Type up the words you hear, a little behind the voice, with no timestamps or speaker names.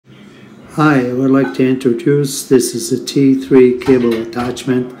Hi, I would like to introduce, this is a T3 cable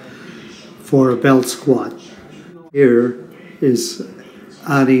attachment for a belt squat. Here is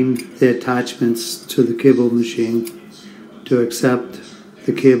adding the attachments to the cable machine to accept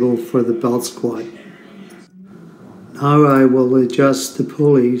the cable for the belt squat. Now I will adjust the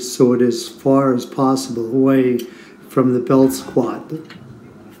pulley so it is as far as possible away from the belt squat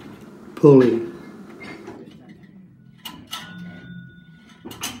pulley.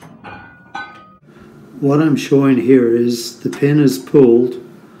 What I'm showing here is the pin is pulled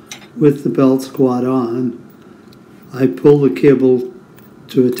with the belt squat on. I pull the cable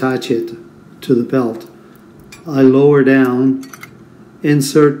to attach it to the belt. I lower down,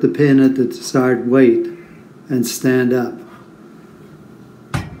 insert the pin at the desired weight, and stand up.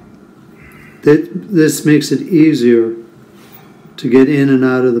 This makes it easier to get in and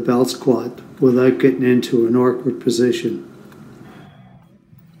out of the belt squat without getting into an awkward position.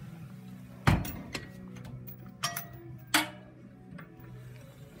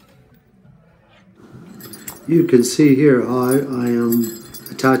 You can see here how I am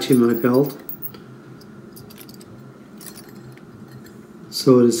attaching my belt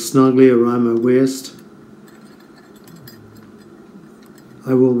so it is snugly around my waist.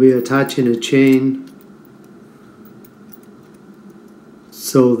 I will be attaching a chain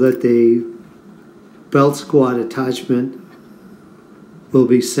so that the belt squat attachment will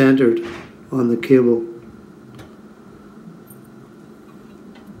be centered on the cable.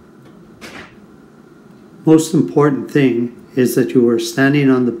 Most important thing is that you are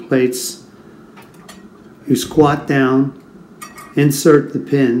standing on the plates. You squat down, insert the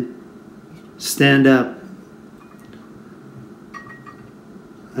pin, stand up,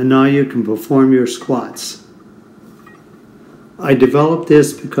 and now you can perform your squats. I developed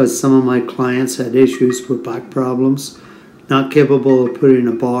this because some of my clients had issues with back problems, not capable of putting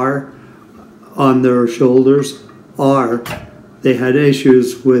a bar on their shoulders, or they had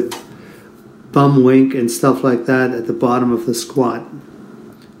issues with bum wink and stuff like that at the bottom of the squat.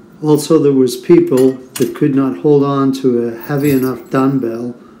 Also, there was people that could not hold on to a heavy enough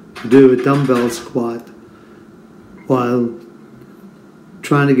dumbbell to do a dumbbell squat while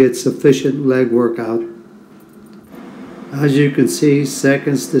trying to get sufficient leg workout. As you can see,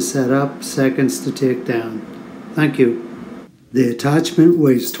 seconds to set up, seconds to take down. Thank you. The attachment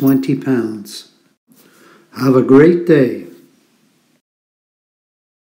weighs 20 pounds. Have a great day.